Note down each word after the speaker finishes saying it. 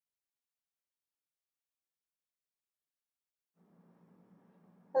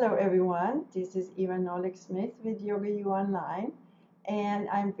Hello everyone, this is Eva Nolik-Smith with Yoga U Online, and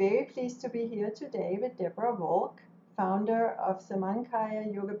I'm very pleased to be here today with Deborah Volk, founder of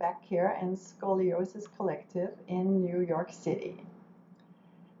Samankaya Yoga Back Care and Scoliosis Collective in New York City.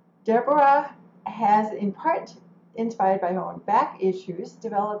 Deborah has, in part inspired by her own back issues,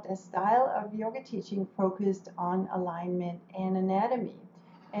 developed a style of yoga teaching focused on alignment and anatomy.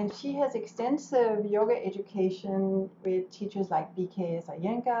 And she has extensive yoga education with teachers like BK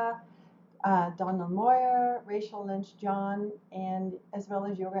Iyengar, Donald Moyer, Rachel Lynch-John, and as well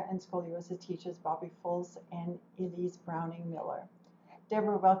as yoga and scoliosis teachers Bobby Fultz and Elise Browning-Miller.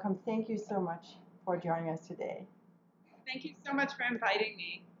 Deborah, welcome. Thank you so much for joining us today. Thank you so much for inviting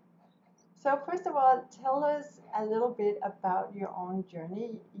me. So first of all, tell us a little bit about your own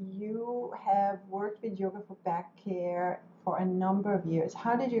journey. You have worked with yoga for back care for a number of years.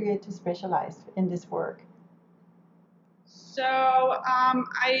 How did you get to specialize in this work? So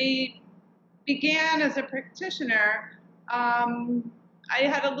I began as a practitioner. I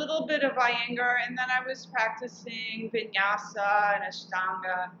had a little bit of Iyengar, and then I was practicing Vinyasa and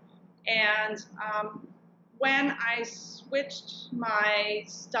Ashtanga. And when I switched my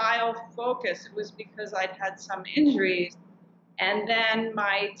style focus, it was because I'd had some injuries. And then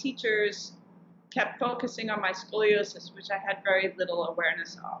my teachers kept focusing on my scoliosis, which I had very little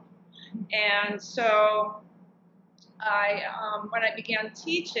awareness of. And so when I began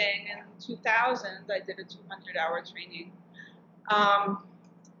teaching in 2000, I did a 200-hour training. I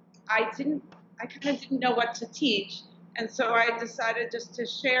kind of didn't know what to teach. And so I decided just to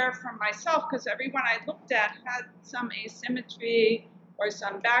share from myself, because everyone I looked at had some asymmetry or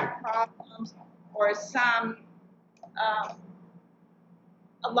some back problems or some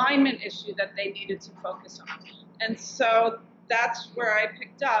alignment issue that they needed to focus on. And so that's where I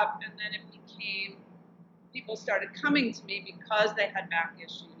picked up, and then it became, people started coming to me because they had back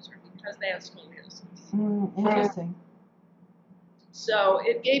issues or because they had scoliosis. Interesting. So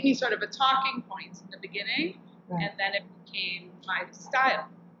it gave me sort of a talking point in the beginning, Right. and then it became my style.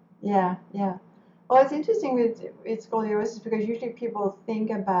 Yeah, yeah. Well, it's interesting with scoliosis because usually people think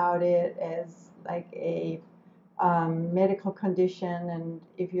about it as like a medical condition, and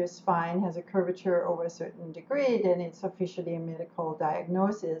if your spine has a curvature over a certain degree, then it's officially a medical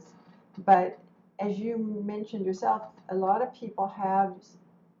diagnosis. But as you mentioned yourself, a lot of people have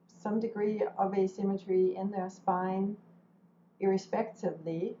some degree of asymmetry in their spine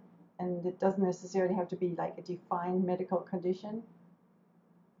irrespectively, and it doesn't necessarily have to be like a defined medical condition.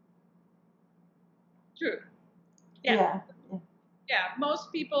 True. Yeah. Yeah,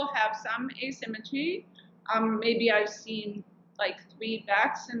 most people have some asymmetry. Maybe I've seen like 3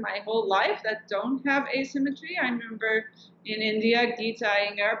 backs in my whole life that don't have asymmetry. I remember in India, Geeta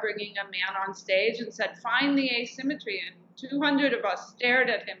Iyengar bringing a man on stage and said, "Find the asymmetry." And 200 of us stared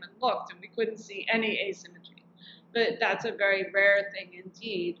at him and looked, and we couldn't see any asymmetry. But that's a very rare thing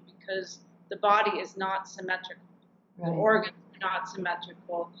indeed, because the body is not symmetrical. Right. The organs are not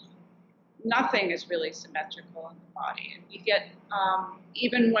symmetrical. Nothing is really symmetrical in the body. And you get,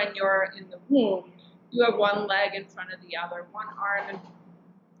 even when you're in the womb, you have one leg in front of the other, one arm in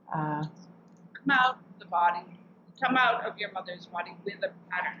front. Come out of the body, come out of your mother's body with a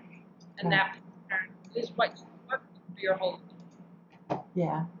pattern. And Right. that pattern is what you work for your whole life.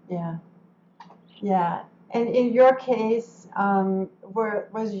 Yeah, yeah, yeah. And in your case,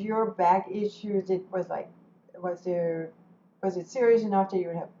 was your back issues? It was like, was it serious enough that you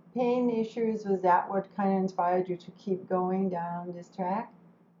would have pain issues? Was that what kind of inspired you to keep going down this track?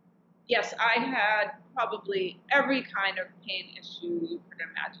 Yes, I had probably every kind of pain issue you could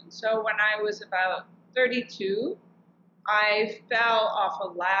imagine. So when I was about 32, I fell off a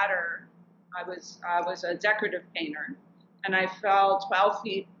ladder. I was a decorative painter, and I fell 12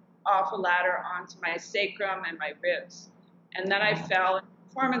 feet off a ladder onto my sacrum and my ribs. And then I fell in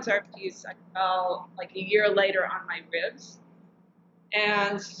performance art piece. I fell like a year later on my ribs.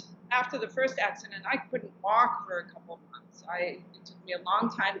 And after the first accident, I couldn't walk for a couple of months. It took me a long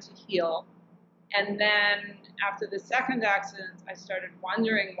time to heal. And then after the second accident, I started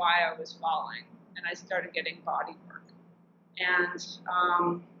wondering why I was falling, and I started getting body work. And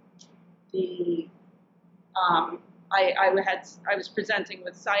I was presenting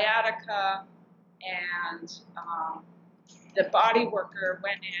with sciatica, and the body worker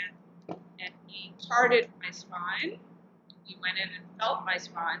went in and he charted my spine. He went in and felt my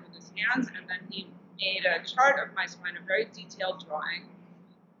spine with his hands, and then he made a chart of my spine, a very detailed drawing.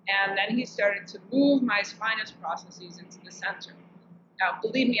 And then he started to move my spinous processes into the center. Now,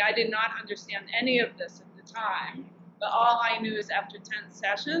 believe me, I did not understand any of this at the time, but all I knew is after 10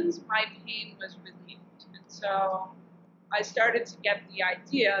 sessions, my pain was relieved. And so I started to get the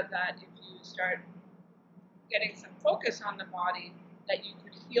idea that if you start getting some focus on the body, that you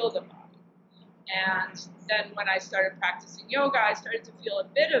could heal the body. And then when I started practicing yoga, I started to feel a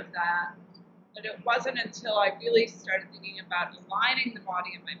bit of that, but it wasn't until I really started thinking about aligning the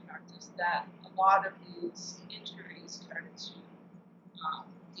body in my practice that a lot of these injuries started to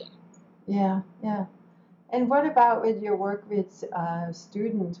heal. Yeah, yeah. And what about with your work with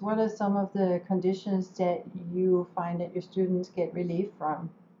students? What are some of the conditions that you find that your students get relief from?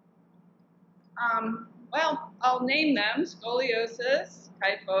 Well, I'll name them: scoliosis,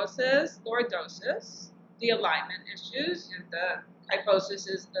 kyphosis, lordosis, the alignment issues. The kyphosis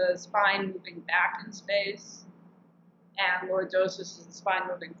is the spine moving back in space, and lordosis is the spine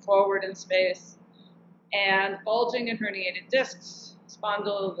moving forward in space, and bulging and herniated discs,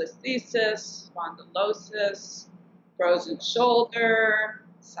 spondylolisthesis, spondylosis, frozen shoulder,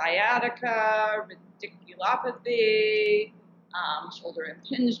 sciatica, radiculopathy, shoulder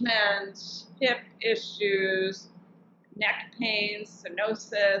impingement, hip issues, neck pain,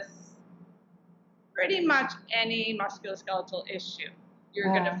 stenosis, pretty much any musculoskeletal issue.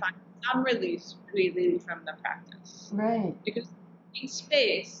 You're going to find some relief from the practice. Right. Because in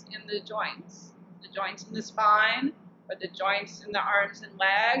space in the joints in the spine, or the joints in the arms and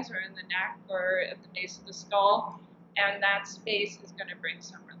legs, or in the neck, or at the base of the skull, and that space is going to bring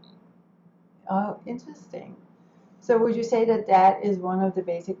some relief. Oh, interesting. So would you say that that is one of the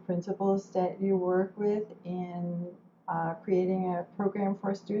basic principles that you work with in creating a program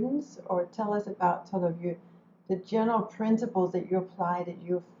for students? Or tell us about sort of the general principles that you apply that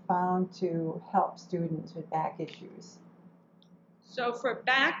you've found to help students with back issues. So for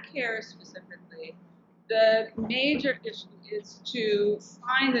back care specifically, the major issue is to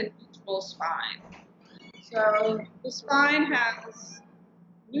find a neutral spine. So the spine has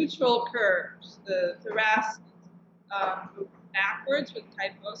neutral curves. The thoracic move backwards with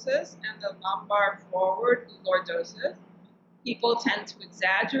kyphosis, and the lumbar forward with lordosis. People tend to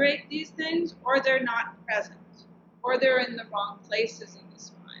exaggerate these things, or they're not present, or they're in the wrong places in the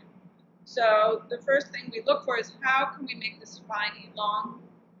spine. So the first thing we look for is how can we make the spine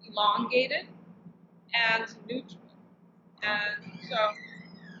elongated and neutral. And so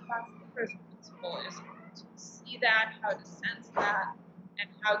that's the first principle, is to see that, how to sense that, and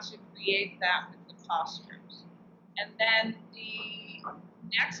how to create that with the postures. And then the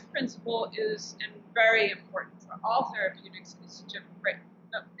next principle is, and very important for all therapeutics, is to break.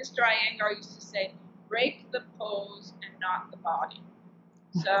 Mr. Iyengar used to say, break the pose and not the body.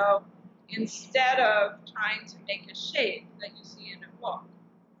 So instead of trying to make a shape that you see in a book,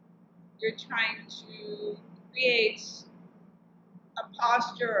 you're trying to create a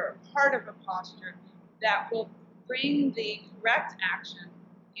posture or part of a posture that will bring the correct action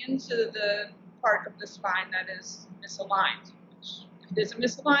into the part of the spine that is misaligned. Which, if there's a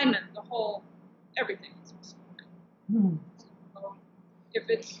misalignment, everything is misaligned. So if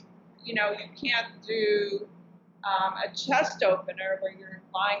it's, you can't do a chest opener where you're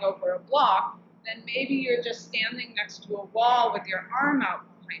lying over a block, then maybe you're just standing next to a wall with your arm out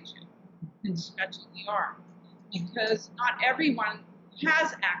behind you and stretching the arm. Because not everyone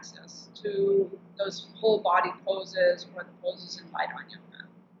has access to those full body poses or the poses in light on yoga.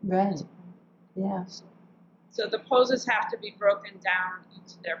 Right. Yeah. So the poses have to be broken down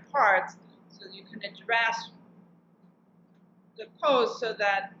into their parts so you can address the pose so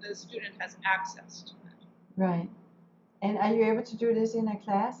that the student has access to it. Right. And are you able to do this in a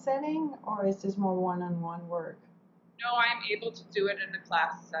class setting, or is this more one-on-one work? No, I'm able to do it in a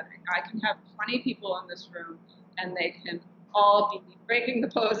class setting. I can have 20 people in this room, and they can all be breaking the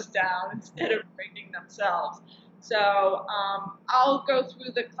pose down instead of breaking themselves. So I'll go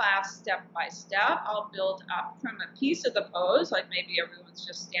through the class step by step. I'll build up from a piece of the pose, like maybe everyone's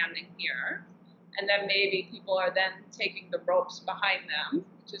just standing here, and then maybe people are then taking the ropes behind them,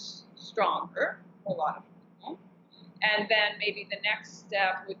 which is stronger for a lot of people. And then maybe the next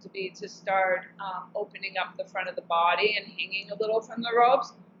step would be to start opening up the front of the body and hanging a little from the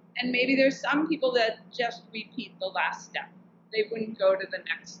ropes. And maybe there's some people that just repeat the last step. They wouldn't go to the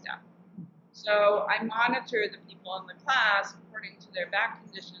next step. So I monitor the people in the class according to their back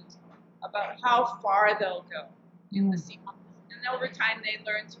conditions about how far they'll go in the sequence. And over time, they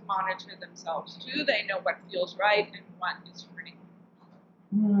learn to monitor themselves too. They know what feels right and what is free.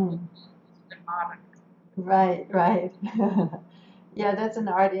 Right, right. Yeah, that's an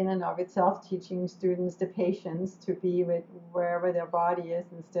art in and of itself, teaching students the patience to be with wherever their body is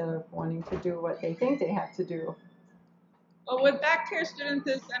instead of wanting to do what they think they have to do. Well, with back care students,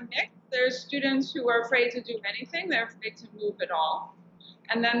 it's a mix. There's students who are afraid to do anything. They're afraid to move at all.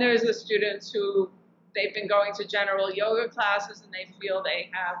 And then there's the students who they've been going to general yoga classes and they feel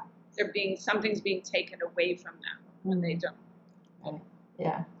something's being taken away from them when they don't. Right.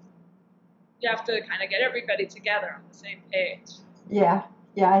 Yeah. You have to kind of get everybody together on the same page. Yeah.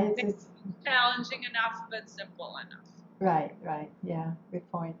 Yeah. It's challenging enough, but simple enough. right. Right. Yeah. Good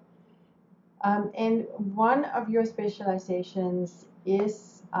point. And one of your specializations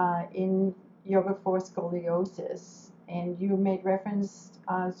is in yoga for scoliosis, and you made reference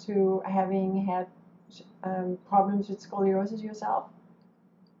to having had problems with scoliosis yourself.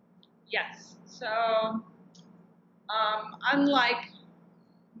 Yes. So, unlike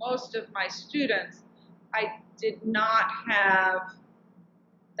most of my students, I did not have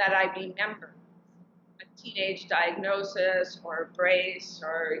that IB number, a teenage diagnosis or a brace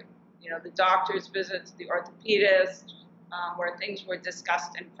or the doctor's visits, the orthopedist, where things were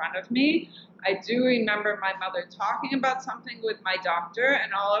discussed in front of me. I do remember my mother talking about something with my doctor,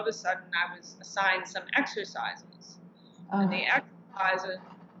 and all of a sudden I was assigned some exercises. And the exercises,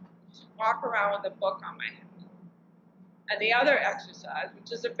 walk around with a book on my head. And the other exercise,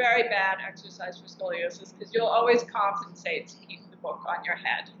 which is a very bad exercise for scoliosis, because you'll always compensate to keep the book on your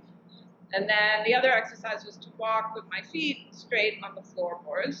head. And then the other exercise was to walk with my feet straight on the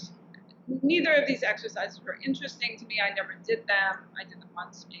floorboards. Neither of these exercises were interesting to me. I never did them. I did them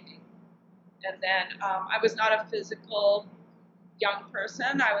once maybe. And then I was not a physical young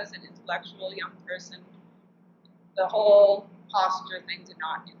person. I was an intellectual young person. The whole posture thing did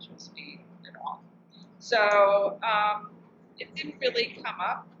not interest me at all. So it didn't really come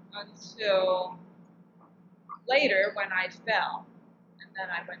up until later when I fell. And then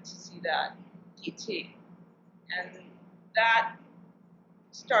I went to see that PT. And that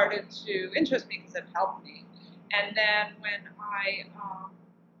started to interest me because it helped me. And then when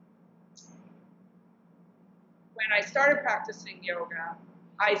I started practicing yoga,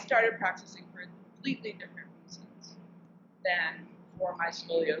 I started practicing for completely different reasons than for my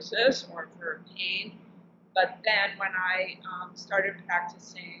scoliosis or for pain. But then when I started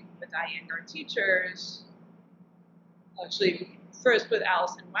practicing with Iyengar teachers, actually first with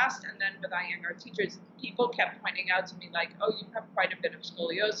Allison West and then with Iyengar teachers, people kept pointing out to me like, oh, you have quite a bit of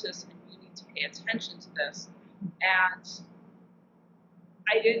scoliosis and you need to pay attention to this. And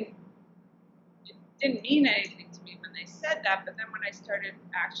it didn't mean anything to me when they said that, but then when I started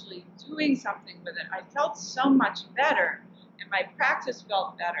actually doing something with it, I felt so much better, and my practice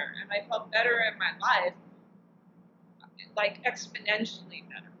felt better, and I felt better in my life, like exponentially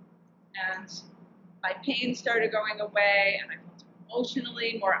better. And my pain started going away, and I felt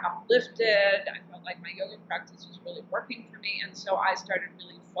emotionally more uplifted. I felt like my yoga practice was really working for me, and so I started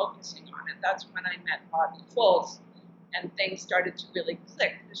really focusing on it. That's when I met Bobby Fultz, and things started to really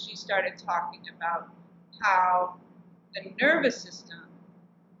click, because she started talking about how the nervous system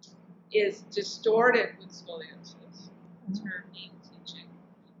is distorted with scoliosis. That's her main teaching.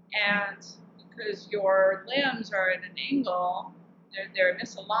 And because your limbs are at an angle, they're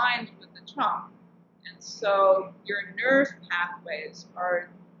misaligned with the trunk. And so your nerve pathways are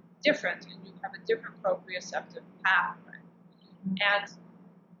different, and you have a different proprioceptive pathway. And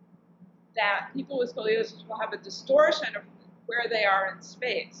that people with scoliosis will have a distortion of where they are in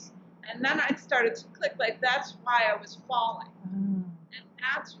space. And then I started to click, like, that's why I was falling. And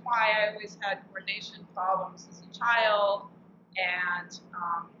that's why I always had coordination problems as a child and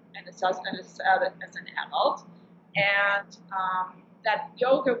as an adult. And that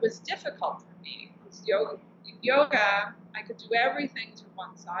yoga was difficult for me. Because yoga, I could do everything to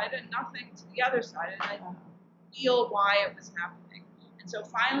one side and nothing to the other side. And I didn't feel why it was happening. And so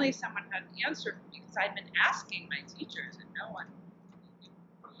finally someone had an answer for me, because I'd been asking my teachers and no one.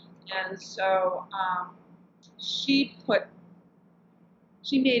 And so she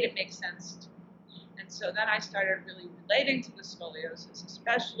made it make sense to me. And so then I started really relating to the scoliosis,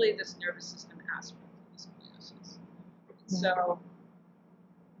 especially this nervous system aspect of the scoliosis. So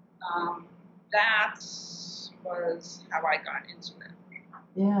that was how I got into it.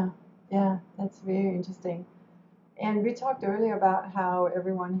 Yeah, that's very interesting. And we talked earlier about how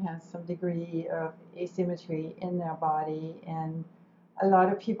everyone has some degree of asymmetry in their body, and a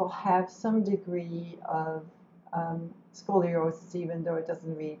lot of people have some degree of scoliosis, even though it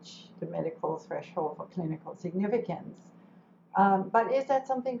doesn't reach the medical threshold for clinical significance. But is that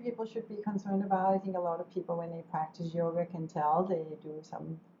something people should be concerned about? I think a lot of people, when they practice yoga, can tell they do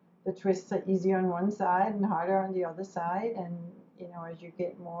the twists are easier on one side and harder on the other side. And, as you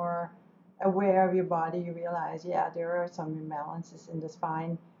get more aware of your body, you realize, yeah, there are some imbalances in the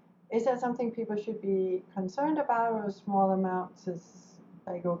spine. Is that something people should be concerned about, or small amounts is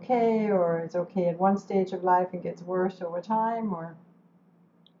like okay, or it's okay at one stage of life and gets worse over time, or?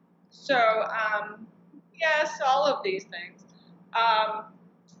 So Yes, all of these things. Um,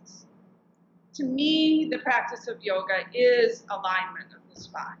 to me, the practice of yoga is alignment of the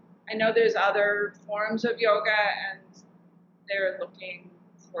spine. I know there's other forms of yoga and they're looking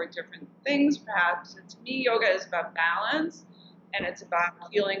for different things, perhaps. And to me, yoga is about balance and it's about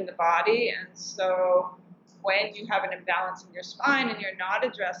healing the body. And so when you have an imbalance in your spine and you're not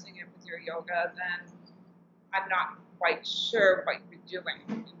addressing it with your yoga, then I'm not quite sure what you're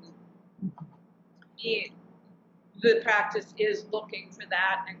doing. The practice is looking for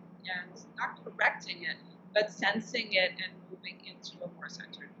that and not correcting it, but sensing it and moving into a more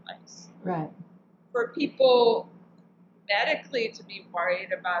centered place. Right. For people medically to be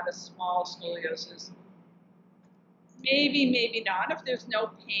worried about a small scoliosis, maybe not. If there's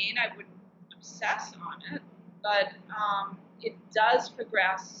no pain, I wouldn't obsess on it, but it does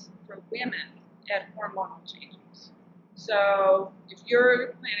progress for women at hormonal changes. So if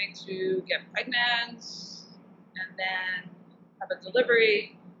you're planning to get pregnant and then have a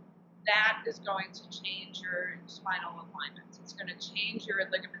delivery, that is going to change your spinal alignment. It's going to change your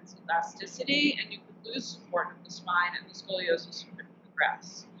ligaments elasticity, and you could lose support of the spine, and the scoliosis could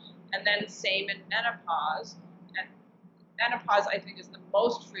progress. And then same in menopause. And menopause, I think, is the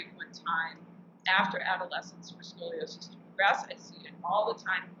most frequent time after adolescence for scoliosis to progress. I see it all the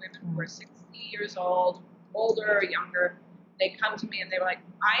time. Women who are 60 years old, older or younger, they come to me and they're like,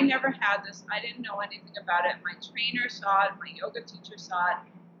 I never had this. I didn't know anything about it. My trainer saw it. My yoga teacher saw it.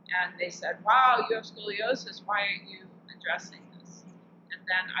 And they said, wow, you have scoliosis. Why aren't you addressing this? And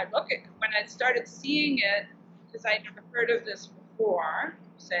then I look at, when I started seeing it, because I'd never heard of this before,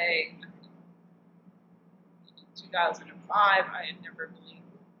 say, 2005, I had never really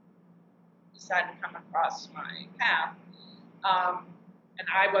decided to come across my path. And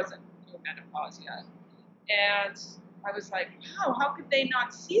I wasn't through menopause yet. And I was like, wow, how could they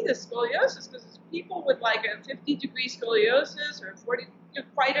not see this scoliosis? Because people with like a 50-degree scoliosis or 40,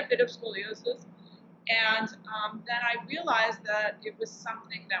 quite a bit of scoliosis. And then I realized that it was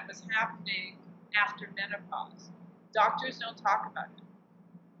something that was happening after menopause. Doctors don't talk about it.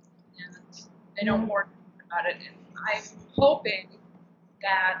 And they don't more about it. And I'm hoping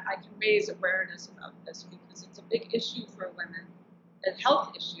that I can raise awareness about this because it's a big issue for women, a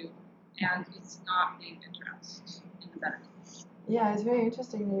health issue, and it's not being addressed in the medical. Yeah, it's very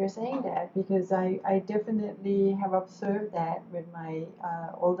interesting that you're saying that because I definitely have observed that with my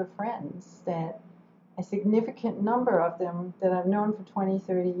older friends that a significant number of them that I've known for 20,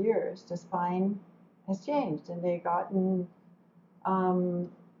 30 years, the spine has changed and they've gotten, um,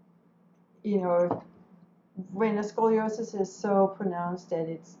 you know, when a scoliosis is so pronounced that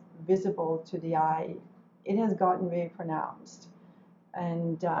it's visible to the eye, it has gotten very pronounced.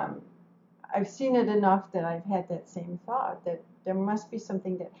 And I've seen it enough that I've had that same thought that there must be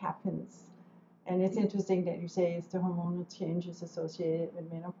something that happens. And it's interesting that you say it's the hormonal changes associated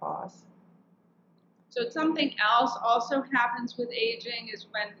with menopause. So something else also happens with aging is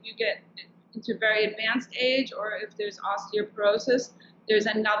when you get into very advanced age or if there's osteoporosis, there's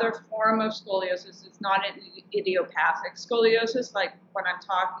another form of scoliosis. It's not an idiopathic scoliosis like what I'm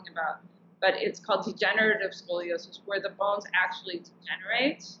talking about, but it's called degenerative scoliosis where the bones actually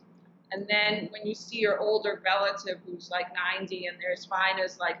degenerate. And then when you see your older relative who's like 90 and their spine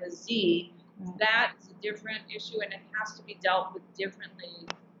is like a Z, that is a different issue and it has to be dealt with differently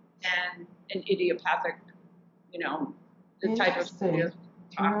than an idiopathic, the type of scoliosis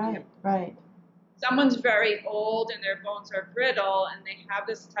we're talking about. Right. Someone's very old and their bones are brittle and they have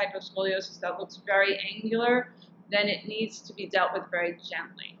this type of scoliosis that looks very angular, then it needs to be dealt with very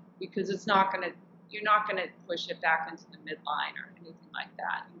gently because you're not gonna push it back into the midline or anything like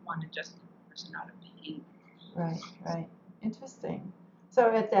that. You want to just get the person out of pain. Right. Interesting.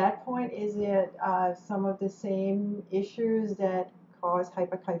 So at that point, is it some of the same issues that cause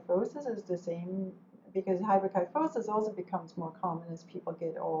hyperkyphosis is the same? Because hyperkyphosis also becomes more common as people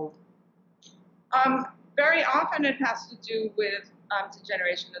get old. Very often it has to do with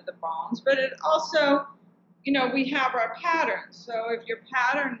degeneration of the bones, but it also, we have our patterns. So if your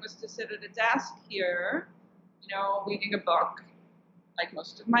pattern was to sit at a desk here, reading a book, like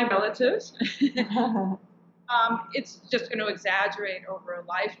most of my relatives, it's just going to exaggerate over a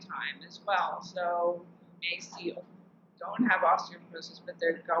lifetime as well. So you may see don't have osteoporosis, but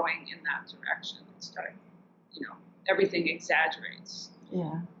they're going in that direction and start, everything exaggerates.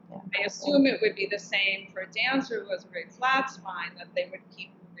 Yeah. I assume it would be the same for a dancer who has a very flat spine, that they would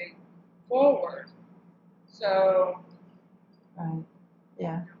keep moving forward. So. Right.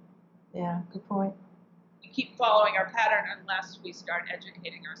 Yeah. Good point. We keep following our pattern unless we start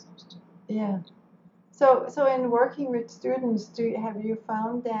educating ourselves too. Yeah. So in working with students, have you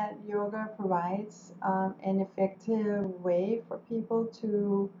found that yoga provides an effective way for people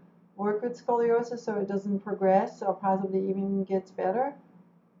to work with scoliosis so it doesn't progress or possibly even gets better?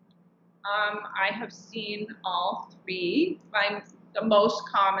 I have seen all three. The most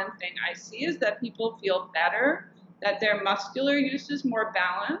common thing I see is that people feel better, that their muscular use is more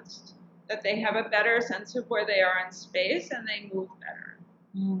balanced, that they have a better sense of where they are in space, and they move better.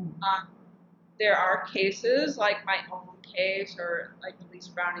 Mm. There are cases, like my own case or like Elise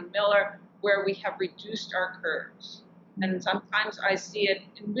Browning Miller, where we have reduced our curves. And sometimes I see it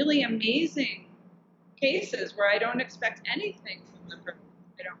in really amazing cases where I don't expect anything from the person.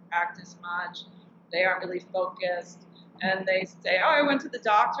 They don't practice much, they aren't really focused, and they say, oh, I went to the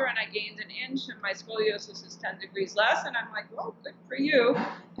doctor and I gained an inch and my scoliosis is 10 degrees less, and I'm like, well, good for you.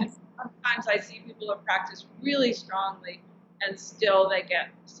 And sometimes I see people who practice really strongly and still they get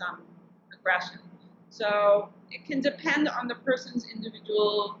some aggression. So it can depend on the person's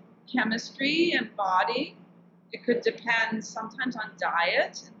individual chemistry and body. It could depend sometimes on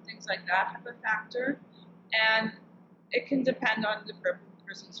diet and things like that have a factor. And it can depend on the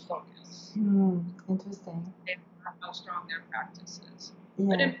person's focus, Interesting. and how strong their practice is.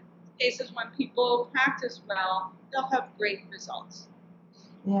 But Yeah. in cases when people practice well, they'll have great results.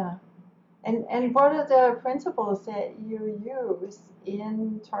 Yeah. And what are the principles that you use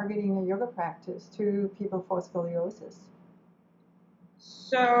in targeting a yoga practice to people for scoliosis?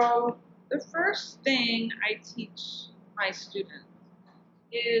 So the first thing I teach my students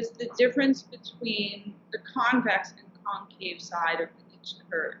is the difference between the convex and concave side of each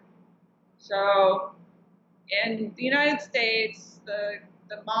curve. So in the United States, the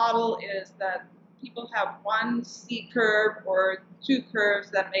model is that people have one C curve or two curves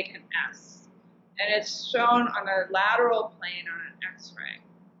that make an S. And it's shown on a lateral plane on an X-ray.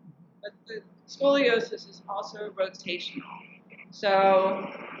 But the scoliosis is also rotational. So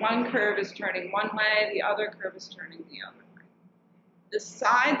one curve is turning one way, the other curve is turning the other way. The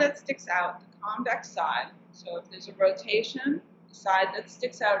side that sticks out, the convex side, so if there's a rotation, the side that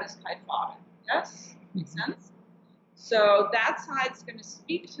sticks out is kyphotic. Yes? Makes sense? So that side's going to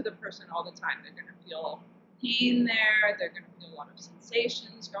speak to the person all the time. They're going to feel pain there. They're going to feel a lot of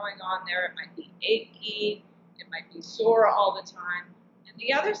sensations going on there. It might be achy. It might be sore all the time. And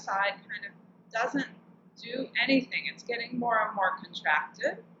the other side kind of doesn't do anything. It's getting more and more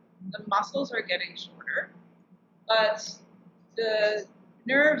contracted. The muscles are getting shorter, but the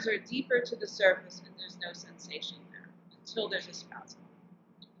nerves are deeper to the surface and there's no sensation there until there's a spasm.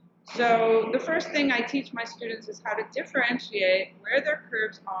 So the first thing I teach my students is how to differentiate where their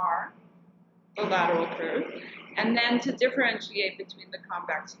curves are, the lateral curve, and then to differentiate between the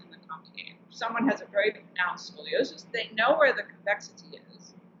convex and the concave. If someone has a very pronounced scoliosis, they know where the convexity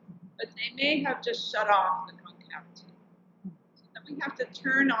is, but they may have just shut off the concavity. So then we have to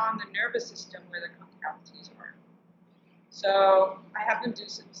turn on the nervous system where the concavities are. So I have them do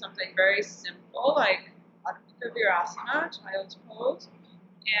something very simple, like Adho Virasana, child's pose,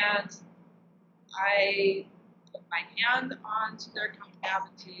 and I put my hand onto their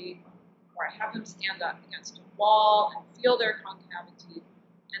concavity, or I have them stand up against a wall and feel their concavity,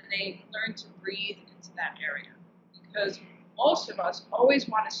 and they learn to breathe into that area. Because most of us always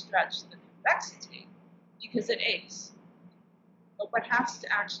want to stretch the convexity because it aches. But what has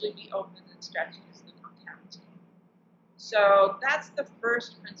to actually be open and stretched is the concavity. So that's the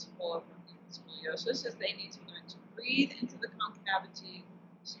first principle of working with scoliosis, is they need to learn to breathe into the concavity,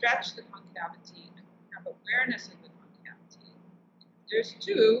 stretch the concavity, and have awareness of the concavity. If there's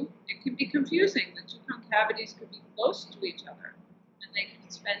two, it can be confusing. The two concavities could be close to each other, and they can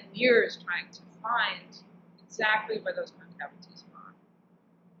spend years trying to find exactly where those concavities are.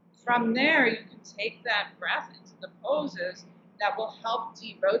 From there, you can take that breath into the poses that will help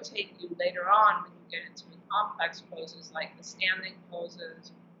de-rotate you later on when you get into the complex poses like the standing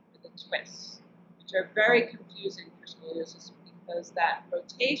poses or the twists, which are very confusing for scoliosis because that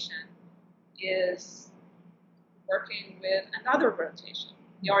rotation is working with another rotation.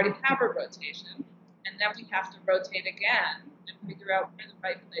 We already have a rotation, and then we have to rotate again and figure out where the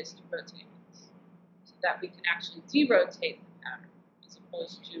right place to rotate is so that we can actually de-rotate the pattern as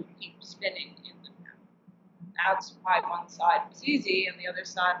opposed to keep spinning in the pattern. That's why one side was easy and the other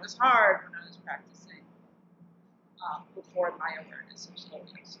side was hard when I was practicing before my awareness of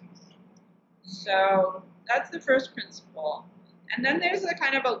scoliosis. So that's the first principle. And then there's a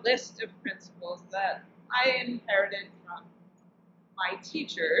kind of a list of principles that I inherited from my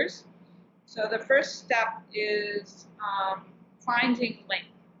teachers. So the first step is finding length.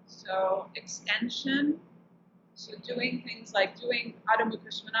 So extension So doing things like doing Adho Mukha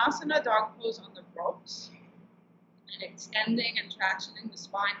Svanasana, dog pose on the ropes, and extending and tractioning the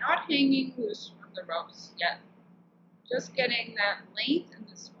spine, not hanging loose from the ropes yet, just getting that length in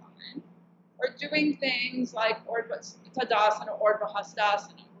the spine, or doing things like Tadasana or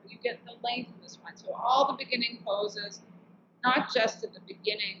Hastasana, where you get the length in the spine. So all the beginning poses, not just at the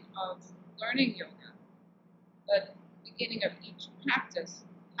beginning of learning yoga, but beginning of each practice,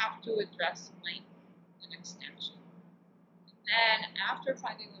 have to address length and extension. And after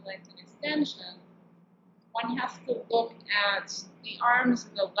finding the length and extension, one has to look at the arms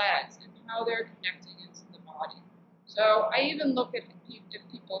and the legs and how they're connecting into the body. So I even look at if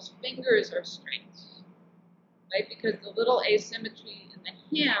people's fingers are straight, right? Because the little asymmetry in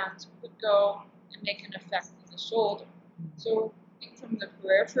the hands could go and make an effect in the shoulder. So from the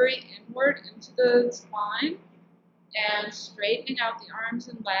periphery inward into the spine and straightening out the arms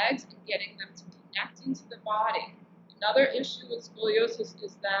and legs and getting them to connect into the body. Another issue with scoliosis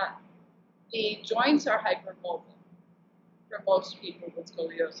is that the joints are hypermobile for most people with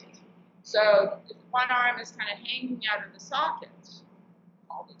scoliosis. So if one arm is kind of hanging out of the socket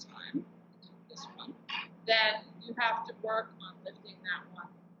all the time, this one, then you have to work on lifting that one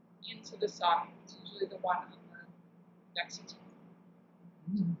into the socket. It's usually the one on the next to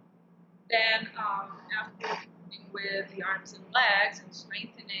you. Then after working with the arms and legs and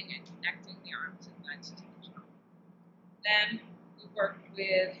strengthening and connecting the arms and legs to the joint, then we work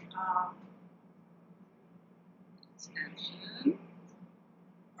with extension,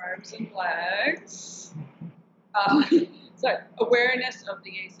 arms and legs. So awareness of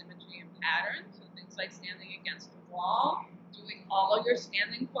the asymmetry and pattern. So things like standing against the wall, doing all of your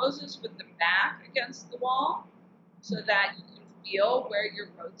standing poses with the back against the wall, so that you can feel where you're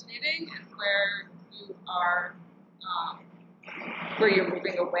rotating and where you are, where you're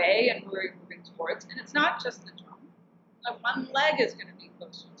moving away and where you're moving towards. And it's not just the drum. One leg is going to be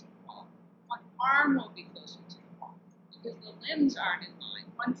closer to the wall. One arm will be closer to the wall because the limbs aren't in line.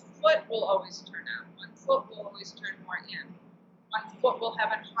 One foot will always turn out. One foot will always turn more in. One foot will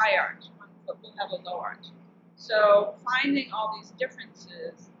have a high arch. One foot will have a low arch. So finding all these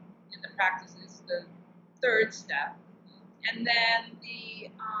differences in the practice is the third step. And then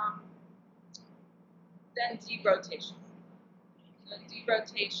then derotation. So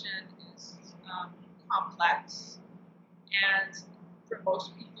derotation is complex, and for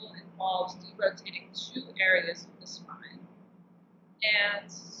most people involves derotating two areas of the spine.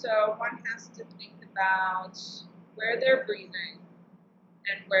 And so one has to think about where they're breathing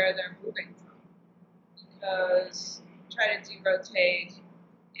and where they're moving from. Because try to derotate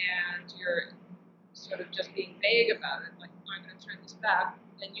and you're sort of just being vague about it, like, oh, I'm going to turn this back,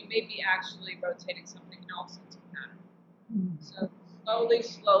 then you may be actually rotating something else into pattern. So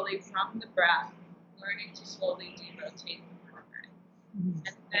slowly from the breath, learning to slowly derotate the program.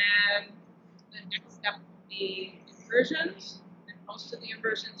 And then the next step would be inversions. And most of the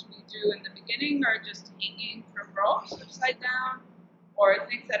inversions we do in the beginning are just hanging from ropes upside down, or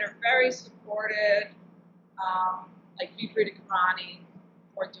things that are very supported, like Viparita Karani,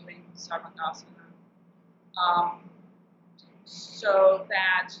 or doing Sarvangasana. So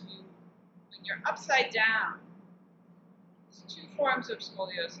that when you're upside down, there's two forms of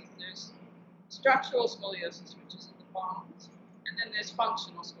scoliosis. There's structural scoliosis, which is in the bones, and then there's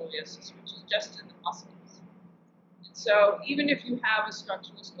functional scoliosis, which is just in the muscles. And so even if you have a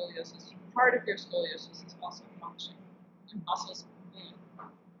structural scoliosis, part of your scoliosis is also functional. Your muscles move.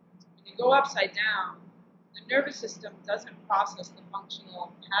 When you go upside down, the nervous system doesn't process the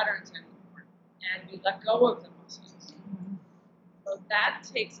functional patterns anymore, and we let go of the muscles. So that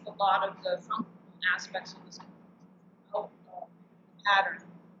takes a lot of the functional aspects of this pattern,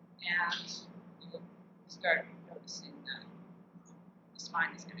 and you'll start noticing that the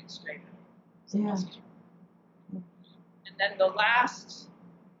spine is getting straighter. Yeah. And then the last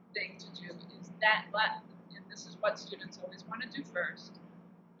thing to do is and this is what students always want to do first,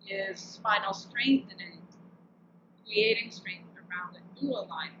 is spinal strengthening, creating strength around a new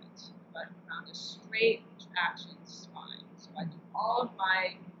alignment, but around a straight traction spine. So I do all of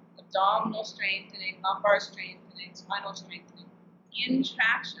my abdominal strengthening, lumbar strengthening, spinal strengthening in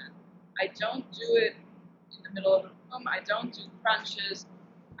traction. I don't do it in the middle of a room. I don't do crunches.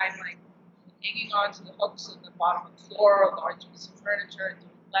 I'm like hanging onto the hooks in the bottom of the floor, or large piece of furniture,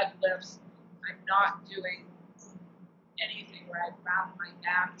 doing leg lifts. I'm not doing anything where I round my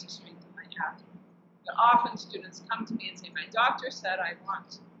back to strengthen my abdomen. But often students come to me and say, my doctor said I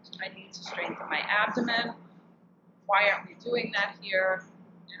need to strengthen my abdomen. Why aren't we doing that here?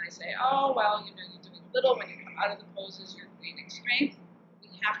 And I say, oh, well, you're doing little. When you come out of the poses, you're creating strength. We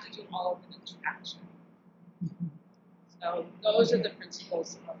have to do all of it in traction. So those are the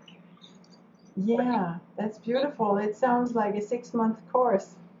principles of working. Yeah, that's beautiful. It sounds like a 6-month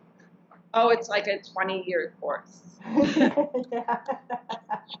course. Oh, it's like a 20-year course. Yeah.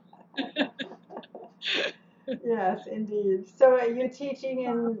 Yes, indeed. So are you teaching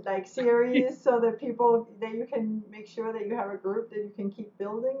in like series so that people that you can make sure that you have a group that you can keep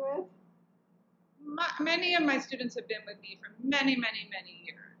building with? Many of my students have been with me for many, many, many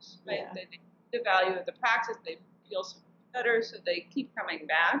years. Right? Yeah. They the value of the practice. They feel so much better, so they keep coming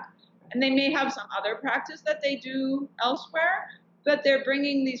back. And they may have some other practice that they do elsewhere, but they're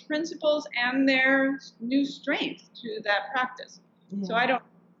bringing these principles and their new strength to that practice. So Yeah. I don't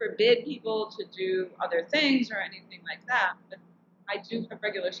forbid people to do other things or anything like that, but I do have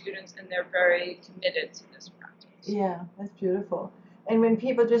regular students, and they're very committed to this practice. Yeah, that's beautiful. And when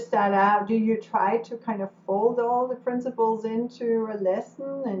people just start out, do you try to kind of fold all the principles into a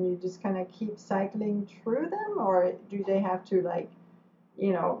lesson and you just kind of keep cycling through them, or do they have to like,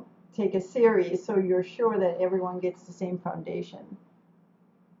 you know, take a series so you're sure that everyone gets the same foundation?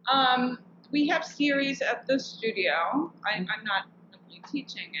 Um, we have series at the studio. I'm not currently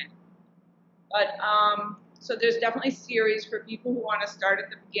teaching it, but so there's definitely series for people who want to start at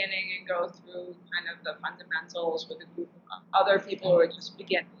the beginning and go through kind of the fundamentals with a group of other people who are just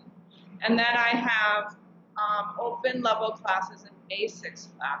beginning. And then I have open level classes and basics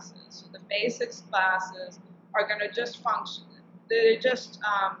classes. So the basics classes are going to just function. They're just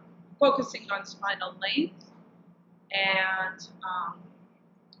focusing on spinal length and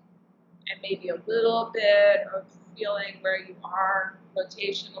and maybe a little bit of feeling where you are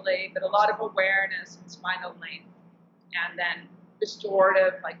rotationally, but a lot of awareness in spinal length, and then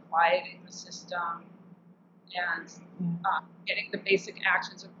restorative, like quieting the system and getting the basic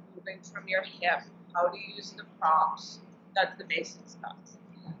actions of moving from your hip, how to use the props. That's the basic stuff.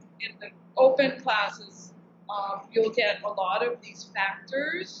 In the open classes, you'll get a lot of these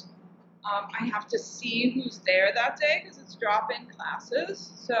factors. I have to see who's there that day because it's drop-in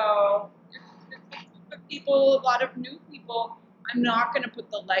classes. So if it's a group of people, a lot of new people, I'm not going to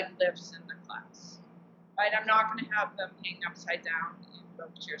put the leg lifts in the class. Right? I'm not going to have them hang upside down in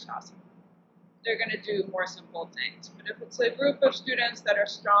Berkshire-Sausage. They're going to do more simple things. But if it's a group of students that are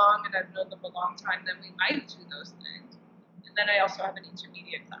strong and I've known them a long time, then we might do those things. And then I also have an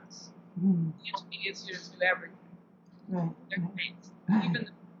intermediate class. Mm. The intermediate students do everything. Right. They're great. Even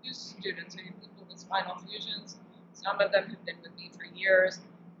the new students, I mean, people with spinal fusions, some of them have been with me for years,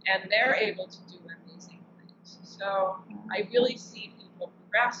 and they're able to do amazing things. So I really see people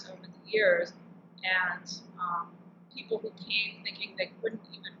progress over the years, and people who came thinking they couldn't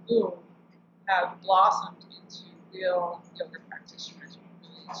even move have blossomed into real yoga practitioners.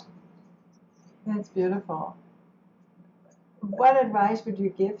 That's beautiful. What advice would you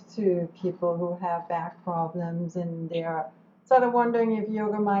give to people who have back problems and they're sort of wondering if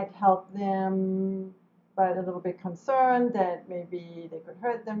yoga might help them, but a little bit concerned that maybe they could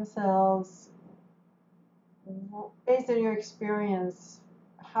hurt themselves? Based on your experience,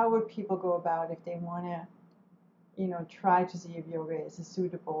 how would people go about if they want to, try to see if yoga is a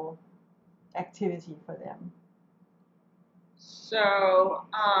suitable activity for them? So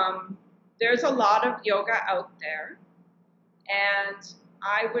there's a lot of yoga out there. And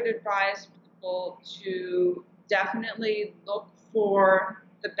I would advise people to definitely look for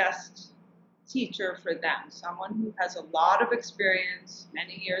the best teacher for them, someone who has a lot of experience,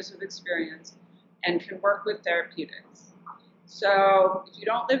 many years of experience, and can work with therapeutics. So if you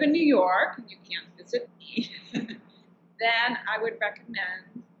don't live in New York and you can't visit me, then I would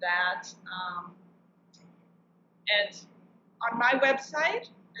recommend that. And on my website,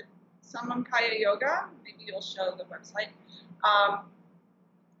 at Samankaya Yoga, maybe you'll show the website. Um,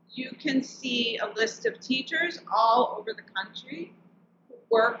 you can see a list of teachers all over the country who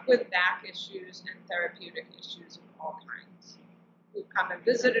work with back issues and therapeutic issues of all kinds, who've come and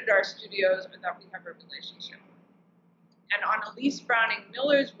visited our studios or that we have a relationship with. And on Elise Browning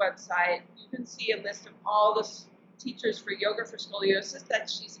Miller's website, you can see a list of all the teachers for yoga for scoliosis that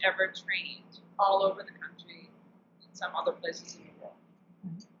she's ever trained all over the country and some other places in the world.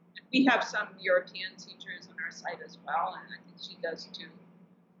 We have some European teachers on our site as well, and I think she does too.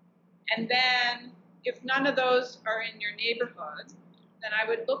 And then, if none of those are in your neighborhood, then I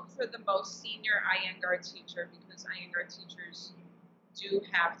would look for the most senior Iyengar teacher because Iyengar teachers do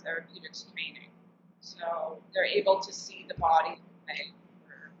have therapeutics training. So they're able to see the body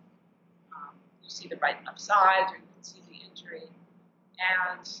where you see the right and left sides or you can see the injury.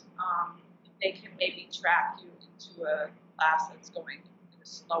 And they can maybe track you into a class that's going at a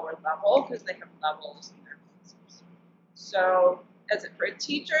slower level because they have levels in their classes. So for a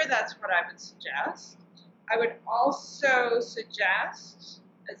teacher, that's what I would suggest. I would also suggest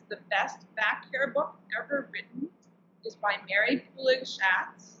as the best back care book ever written is by Mary Pulig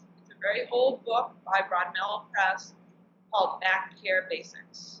Schatz. It's a very old book by Broadmell Press called Back Care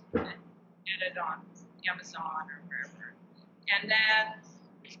Basics. Get it on Amazon or wherever. And then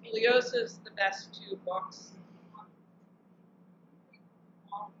Scoliosis, the best two books.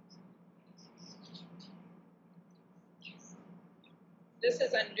 This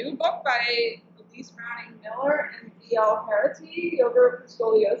is a new book by Elise Browning Miller and D.L. Harity, Yoga for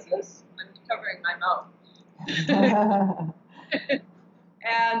Scoliosis. I'm covering my mouth.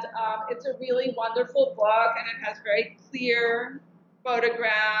 And it's a really wonderful book, and it has very clear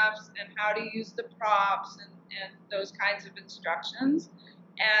photographs and how to use the props and those kinds of instructions.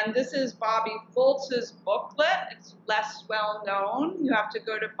 And this is Bobby Fultz's booklet. It's less well known. You have to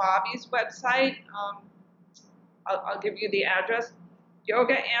go to Bobby's website. I'll give you the address,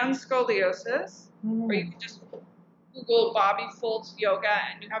 Yoga and Scoliosis, or you can just Google Bobby Fultz Yoga,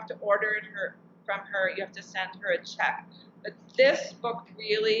 and you have to order it from her. You have to send her a check. But this book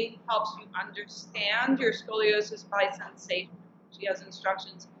really helps you understand your scoliosis by sensation. She has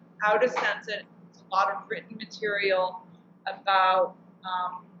instructions how to sense it. It's a lot of written material about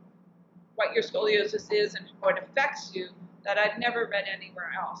what your scoliosis is and how it affects you that I've never read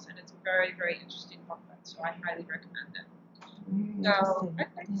anywhere else. And it's a very, very interesting booklet, so I highly recommend it. So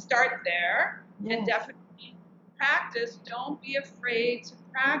I think start there and definitely practice. Don't be afraid to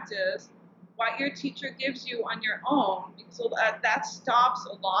practice what your teacher gives you on your own, because that stops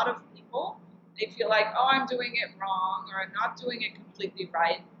a lot of people. They feel like, oh, I'm doing it wrong, or I'm not doing it completely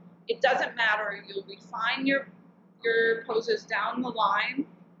right. It doesn't matter. You'll refine your poses down the line,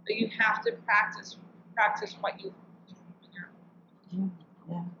 but you have to practice what you do on your own.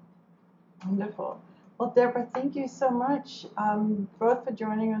 Yeah. Wonderful. Well, Deborah, thank you so much, both for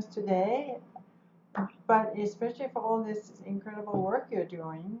joining us today, but especially for all this incredible work you're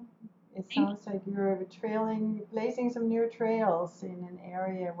doing. It sounds like you're blazing some new trails in an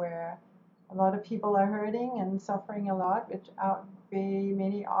area where a lot of people are hurting and suffering a lot without very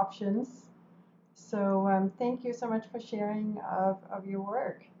many options. So thank you so much for sharing of your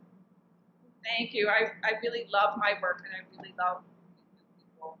work. Thank you. I really love my work, and I really love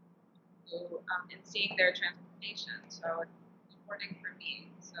people who and seeing their transformation. So it's important for me.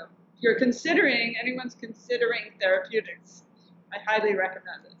 So if anyone's considering therapeutics, I highly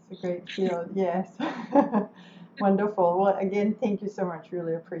recommend it. It's a great field, yes. Wonderful. Well, again, thank you so much.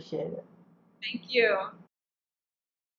 Really appreciate it. Thank you.